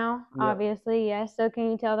dropped now, Yep. obviously, yes. So can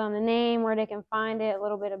you tell them the name, where they can find it, a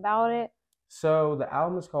little bit about it? So the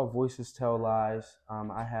album is called Voices Tell Lies.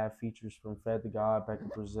 I have features from Fed the God, Becca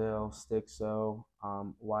Brazil, Stixo,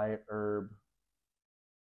 Wyatt Herb.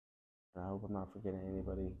 I hope I'm not forgetting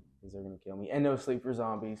anybody because they're gonna kill me. And No Sleep for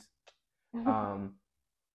Zombies. Um,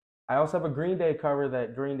 I also have a Green Day cover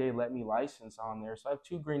that Green Day let me license on there. So I have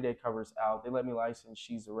two Green Day covers out. They let me license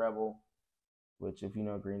She's a Rebel, which if you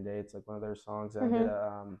know Green Day, it's like one of their songs. And I did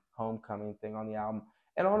a homecoming thing on the album.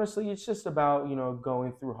 And honestly, it's just about,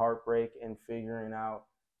 going through heartbreak and figuring out,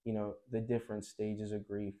 the different stages of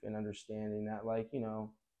grief and understanding that, like,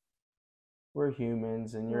 we're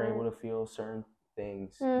humans and you're able Right. to feel certain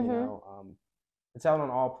things, Mhm. It's out on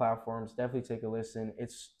all platforms. Definitely take a listen.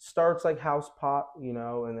 It starts like house pop,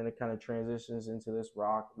 and then it kind of transitions into this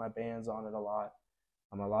rock. My band's on it a lot.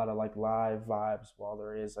 A lot of like live vibes, while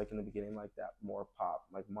there is like in the beginning like that more pop,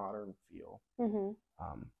 like modern feel. Mhm.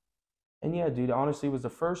 Um, and yeah, dude, honestly, it was the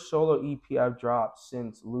first solo EP I've dropped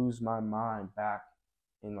since Lose My Mind back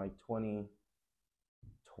in like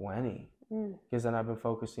 2020. Mm. Because then I've been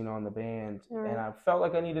focusing on the band, All and right. I felt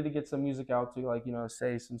like I needed to get some music out to, like,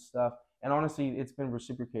 say some stuff. And honestly, it's been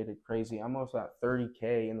reciprocated crazy. I'm almost at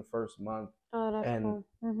 30K in the first month, Oh, that's and cool.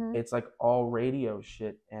 Mm-hmm. it's like all radio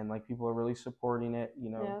shit, and like people are really supporting it,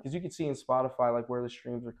 you know, Yeah. because you can see in Spotify like where the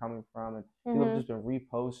streams are coming from, and people have just been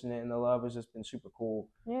reposting it, and the love has just been super cool.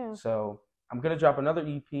 Yeah. So I'm gonna drop another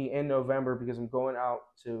EP in November because I'm going out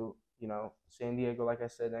to, San Diego, like I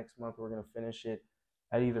said, next month. We're gonna finish it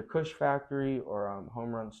at either Kush Factory or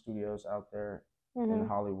Home Run Studios out there in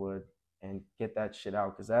Hollywood, and get that shit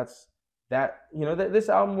out, because this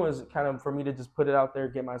album was kind of for me to just put it out there,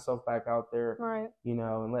 get myself back out there, Right.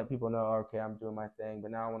 and let people know, okay, I'm doing my thing.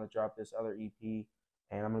 But now I want to drop this other EP,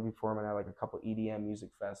 and I'm gonna be performing at like a couple EDM music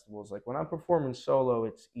festivals. Like when I'm performing solo,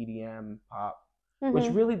 it's EDM pop,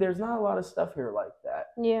 which really there's not a lot of stuff here like that.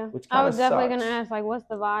 Yeah. Which I kind was of definitely sucks. gonna ask, like, what's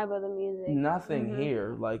the vibe of the music? Nothing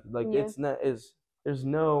here. Like Yeah. it's not is. There's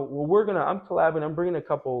no. Well, I'm collabing. I'm bringing a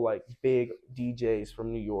couple like big DJs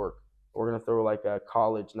from New York. We're gonna throw like a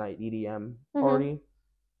college night EDM party,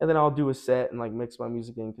 and then I'll do a set and like mix my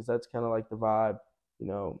music in, because that's kind of like the vibe, you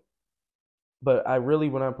know. But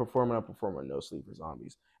when I'm performing, I perform on No Sleep for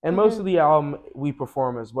Zombies, and most of the album we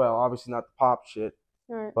perform as well. Obviously not the pop shit,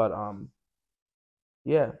 Right. but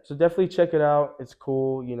yeah. So definitely check it out. It's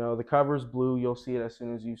cool. You know, the cover's blue. You'll see it as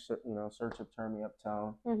soon as you search up "Turn Me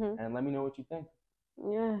Uptone," and let me know what you think.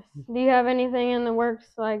 Yes. Do you have anything in the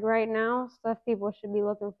works like right now? Stuff people should be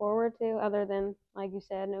looking forward to, other than, like you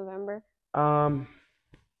said, November? I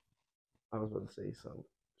was about to say some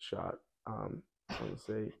shot. I was going to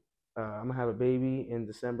say I'm gonna have a baby in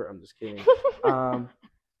December. I'm just kidding.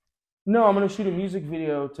 No, I'm gonna shoot a music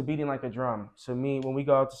video to "Beating Like a Drum." So when we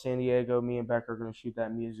go out to San Diego, me and Beck are gonna shoot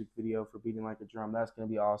that music video for "Beating Like a Drum." That's gonna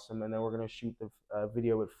be awesome. And then we're gonna shoot the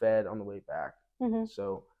video with Fed on the way back.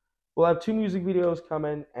 So we'll have 2 music videos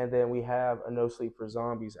coming, and then we have a No Sleep for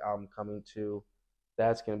Zombies album coming too.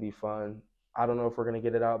 That's gonna be fun. I don't know if we're gonna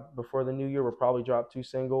get it out before the new year. We'll probably drop 2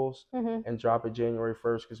 singles and drop it January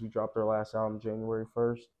 1st, because we dropped our last album January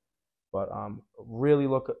 1st. But really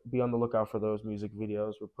be on the lookout for those music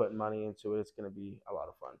videos. We're putting money into it. It's gonna be a lot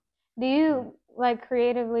of fun. Do you like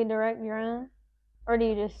creatively direct your own, or do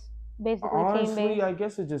you just basically honestly, team-based? I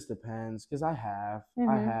guess it just depends, because I have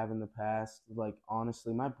in the past. Like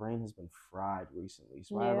honestly, my brain has been fried recently,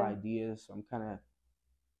 so I have ideas. So I'm kind of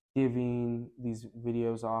giving these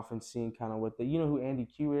videos off and seeing kind of what you know who Andy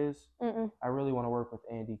Q is. I really want to work with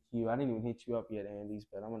Andy Q. I didn't even hit you up yet, Andy's,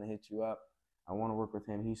 but I'm gonna hit you up. I want to work with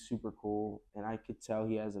him. He's super cool, and I could tell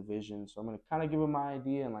he has a vision. So I'm gonna kind of give him my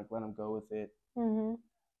idea and like let him go with it.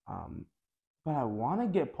 But I want to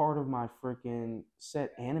get part of my freaking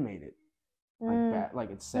set animated, like that,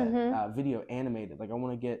 like it's set video animated. Like I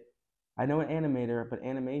want to get. I know an animator, but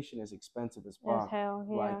animation is expensive as fuck. As hell,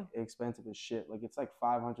 yeah. Like expensive as shit. Like it's like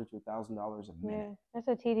 $500 to $1,000 a minute. Yeah, that's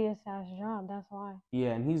a tedious ass job. That's why. Yeah,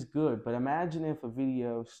 and he's good. But imagine if a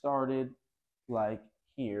video started like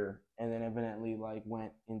here, and then evidently like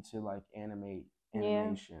went into like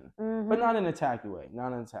animation, but not in a tacky way.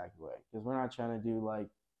 Not in a tacky way, because we're not trying to do like,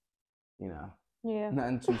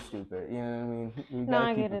 nothing too stupid. You know what I mean? We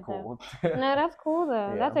gotta keep it cool. No, that's cool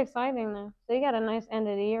though. That's exciting though. So you got a nice end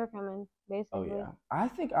of the year coming, basically. Oh yeah, I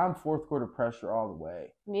think I'm fourth quarter pressure all the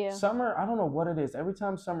way. Yeah. Summer, I don't know what it is. Every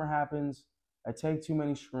time summer happens, I take too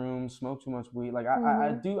many shrooms, smoke too much weed. Like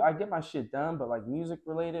I get my shit done, but like music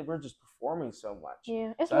related, we're just performing so much.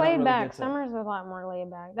 Yeah, it's laid back. Summer's a lot more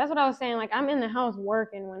laid back. That's what I was saying. Like I'm in the house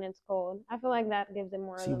working when it's cold. I feel like that gives it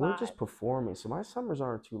more. See, we're just performing, so my summers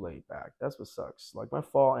aren't too laid back. That's what sucks. Like my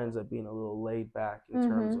fall ends up being a little laid back in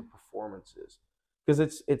terms of performances, because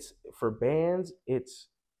it's for bands. It's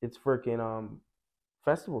freaking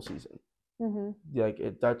festival season. Like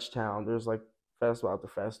at Dutchtown, there's like festival after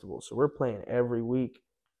festival, so we're playing every week,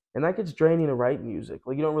 and that gets draining to write music.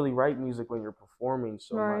 Like you don't really write music when you're performing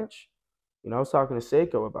so much. You know, I was talking to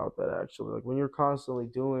Seiko about that actually. Like when you're constantly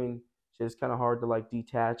doing shit, it's kind of hard to like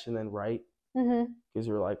detach and then write, because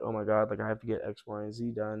you're like, oh my god, like I have to get X, Y, and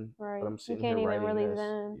Z done. Right. But I'm sitting you can't here even writing really this.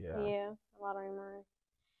 zen. Yeah. A lot of reminders.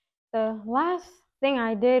 The last thing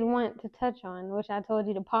I did want to touch on, which I told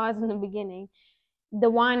you to pause in the beginning, the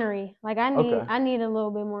winery. Like I need a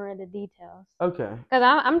little bit more of the details. Okay. Because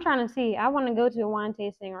I'm trying to see. I want to go to a wine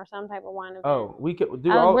tasting or some type of wine event. Oh, we could do.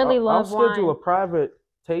 I'll schedule a private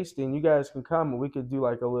tasting. You guys can come, and we could do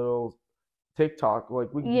like a little TikTok.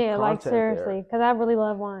 Like we can do content like seriously, because I really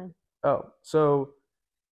love wine. Oh, so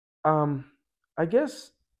I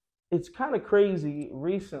guess it's kind of crazy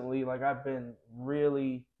recently. Like I've been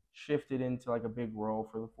really shifted into like a big role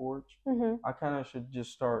for the Forge. I kind of should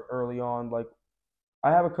just start early on. Like I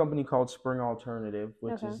have a company called Spring Alternative,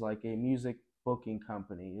 which is like a music booking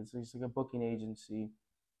company. It's like a booking agency,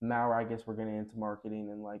 now I guess we're getting into marketing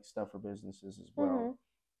and like stuff for businesses as well.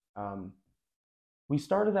 Um, we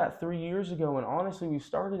started that 3 years ago, and honestly, we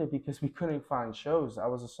started it because we couldn't find shows. I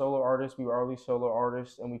was a solo artist. We were always solo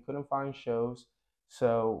artists, and we couldn't find shows.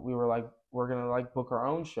 So we were like, we're gonna like book our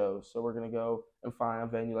own shows. So we're gonna go and find a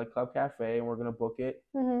venue like Club Cafe, and we're gonna book it.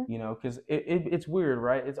 You know, because it's weird,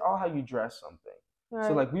 right? It's all how you dress something. Right.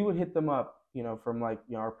 So like we would hit them up, you know, from like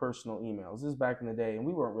our personal emails. This is back in the day, and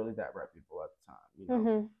we weren't really that reputable at the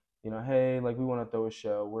time. You know, hey, like we want to throw a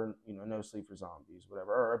show. We're No Sleep for Zombies,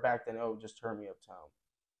 whatever. Or back then, oh, just Turn Me Uptone,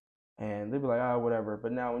 and they'd be like, oh, whatever.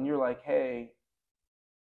 But now when you're like, hey,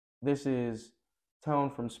 this is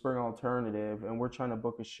Tone from Spring Alternative, and we're trying to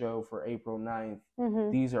book a show for April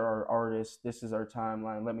 9th. These are our artists. This is our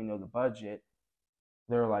timeline. Let me know the budget.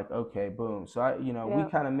 They're like, okay, boom. So we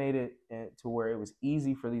kind of made it to where it was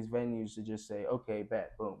easy for these venues to just say, okay,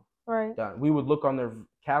 bet, boom, right, done. We would look on their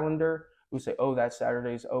calendar. We would say, oh, that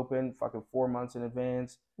Saturday's open, fucking 4 months in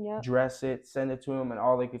advance. Dress it, send it to them, and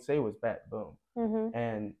all they could say was bet, boom.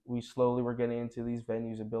 And we slowly were getting into these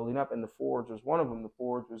venues and building up. And the Forge was one of them. The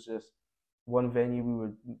Forge was just one venue we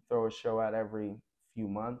would throw a show at every few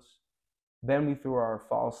months. Then we threw our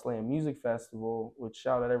Fall Slam Music Festival, which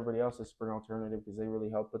shout out everybody else at Spring Alternative because they really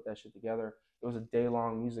helped put that shit together. It was a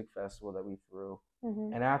day-long music festival that we threw.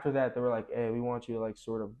 And after that, they were like, hey, we want you to like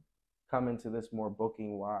sort of come into this more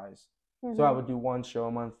booking-wise. So I would do one show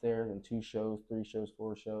a month there, then 2 shows, 3 shows,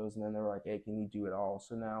 4 shows, and then they were like, hey, can you do it all?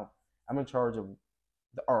 So now I'm in charge of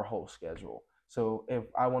our whole schedule. So if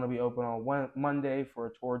I want to be open on Monday for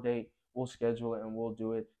a tour date, we'll schedule it and we'll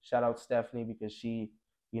do it. Shout out Stephanie because she,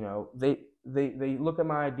 they look at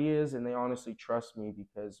my ideas and they honestly trust me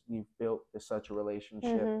because we've built such a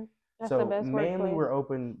relationship. That's the best mainly workplace. we're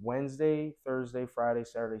open Wednesday, Thursday, Friday,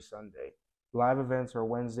 Saturday, Sunday. Live events are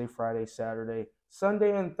Wednesday, Friday, Saturday.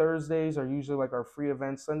 Sunday and Thursdays are usually like our free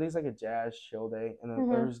events. Sunday's like a jazz chill day, and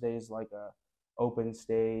then Thursday's like a open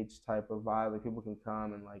stage type of vibe. Like people can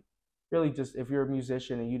come and like really just if you're a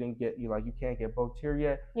musician and you can't get booked here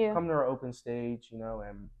yet, come to our open stage,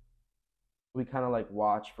 and we kind of like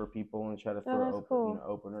watch for people and try to throw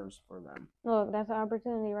openers for them. Look, that's an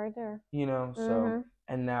opportunity right there. So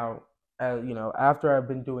and now after I've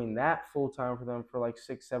been doing that full time for them for like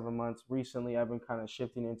 6-7 months, recently I've been kind of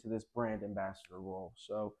shifting into this brand ambassador role.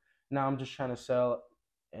 So now I'm just trying to sell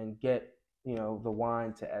and get the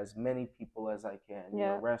wine to as many people as I can.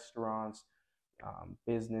 Restaurants,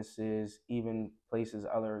 businesses, even places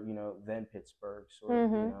other than Pittsburgh.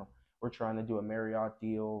 So we're trying to do a Marriott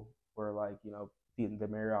deal where like the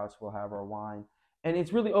Marriotts will have our wine. And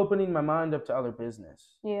it's really opening my mind up to other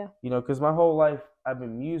business. Because my whole life I've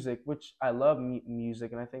been music, which I love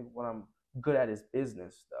music, and I think what I'm good at is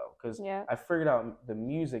business, though, because I figured out the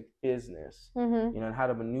music business, and how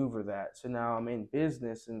to maneuver that. So now I'm in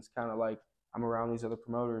business, and it's kind of like I'm around these other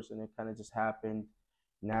promoters, and it kind of just happened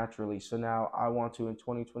naturally. So now I want to, in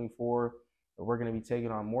 2024, we're going to be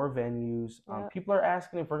taking on more venues. People are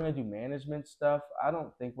asking if we're going to do management stuff. I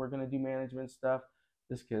don't think we're going to do management stuff.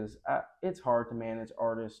 Just because it's hard to manage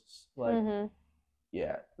artists. Like,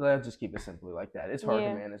 let's just keep it simply like that. It's hard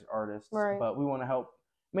to manage artists, but we want to help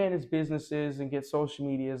manage businesses and get social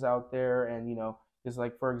medias out there. And, because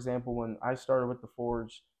like, for example, when I started with the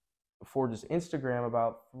Forge's Instagram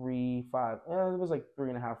about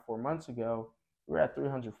 3.5, 4 months ago, we were at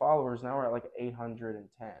 300 followers. Now we're at like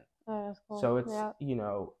 810. Oh, that's cool. So it's,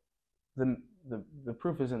 the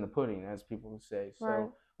proof is in the pudding, as people would say.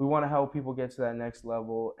 So we want to help people get to that next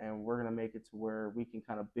level, and we're going to make it to where we can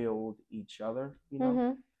kind of build each other,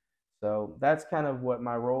 So that's kind of what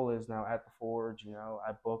my role is now at the Forge.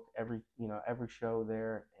 I book every show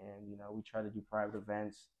there, and, we try to do private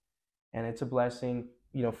events, and it's a blessing.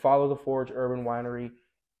 Follow the Forge Urban Winery.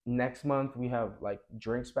 Next month, we have like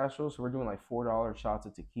drink specials. So we're doing like $4 shots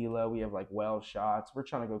of tequila. We have like well shots. We're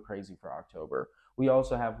trying to go crazy for October. We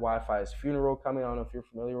also have Wi-Fi's Funeral coming. I don't know if you're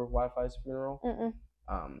familiar with Wi-Fi's Funeral.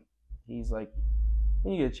 He's like,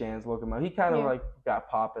 when you get a chance, look him up. He kind of like got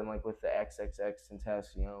popping like with the XXX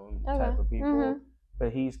Tentacion type of people.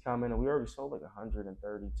 But he's coming, and we already sold like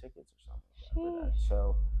 130 tickets or something for that.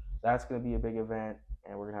 So that's going to be a big event,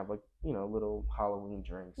 and we're going to have like, little Halloween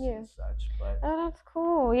drinks and such. But that's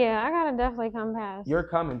cool. Yeah, I got to definitely come past. You're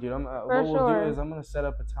coming, dude. What we'll do is I'm going to set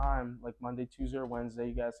up a time like Monday, Tuesday, or Wednesday.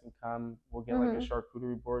 You guys can come. We'll get like a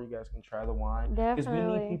charcuterie board. You guys can try the wine. Because we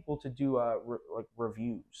need people to do like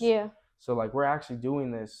reviews. So like we're actually doing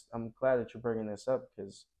this. I'm glad that you're bringing this up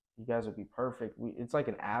because you guys would be perfect. It's like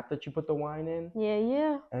an app that you put the wine in.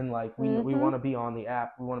 And like we want to be on the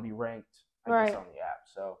app. We want to be ranked, I guess, on the app.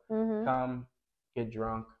 So come, get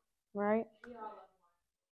drunk.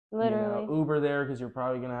 Literally. You know, Uber there because you're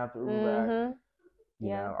probably gonna have to Uber back. Mm-hmm. You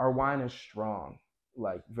Yeah. know, our wine is strong,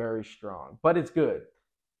 like very strong, but it's good.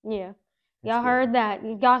 Yeah. It's Y'all good. heard that.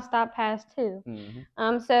 You gotta stop past 2.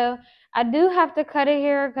 Mm-hmm. So I do have to cut it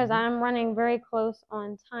here because Mhm. I'm running very close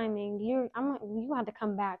on timing. You have to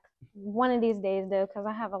come back one of these days though, because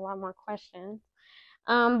I have a lot more questions.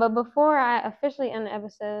 But before I officially end the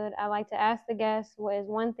episode, I like to ask the guests, what is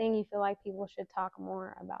one thing you feel like people should talk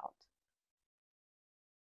more about?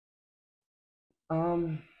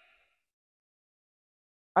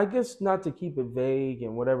 I guess not to keep it vague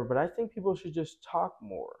and whatever, but I think people should just talk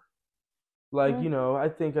more. Like, Mm. you know, I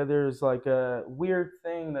think there's like a weird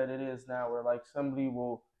thing that it is now where like somebody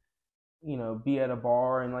will, you know, be at a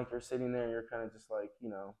bar and like you're sitting there and you're kind of just like, you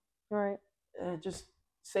know, Right. just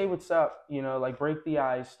say what's up, you know, like break the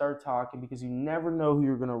ice, start talking because you never know who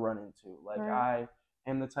you're going to run into. Like, Right. I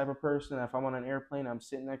am the type of person that if I'm on an airplane, I'm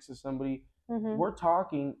sitting next to somebody, Mm-hmm. we're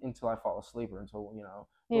talking until I fall asleep or until, you know,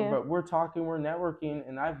 Yeah. but we're talking, we're networking,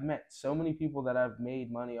 and I've met so many people that I've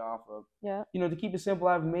made money off of. Yeah. You know, to keep it simple,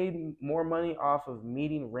 I've made more money off of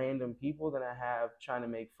meeting random people than I have trying to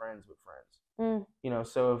make friends with friends. Mm. You know,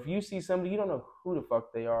 so if you see somebody, you don't know who the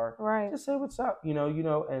fuck they are, Right. just say what's up, you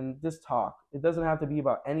know, and just talk. It doesn't have to be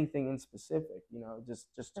about anything in specific, you know, just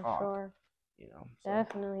For talk. sure. You know. So.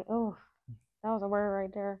 Definitely. Oh, that was a word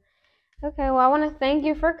right there. Okay, well, I want to thank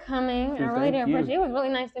you for coming. Dude, I really do thank you. appreciate it. It was really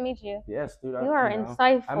nice to meet you. Yes, dude. You are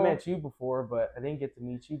insightful. I met you before, but I didn't get to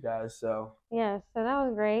meet you guys, so. Yes, so that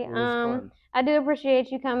was great. It was fun. I do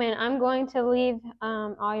appreciate you coming. I'm going to leave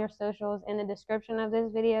all your socials in the description of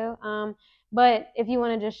this video. But if you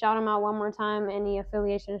want to just shout them out one more time, any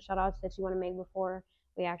affiliation shout outs that you want to make before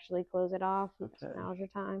we actually close it off, Okay. now's your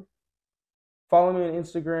time. Follow me on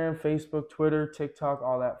Instagram, Facebook, Twitter, TikTok,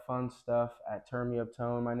 all that fun stuff at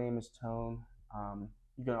turnmeuptone. My name is Tone.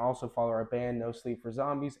 You can also follow our band, No Sleep for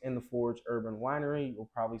Zombies, in the Forge Urban Winery. You'll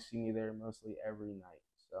probably see me there mostly every night.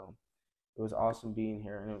 So it was awesome being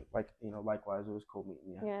here, and likewise, it was cool meeting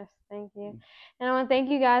you. Yes, thank you. And I want to thank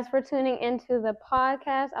you guys for tuning into the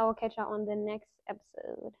podcast. I will catch y'all on the next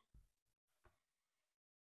episode.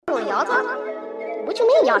 Y'all talk? What you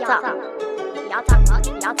mean y'all talk? Y'all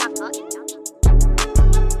talk.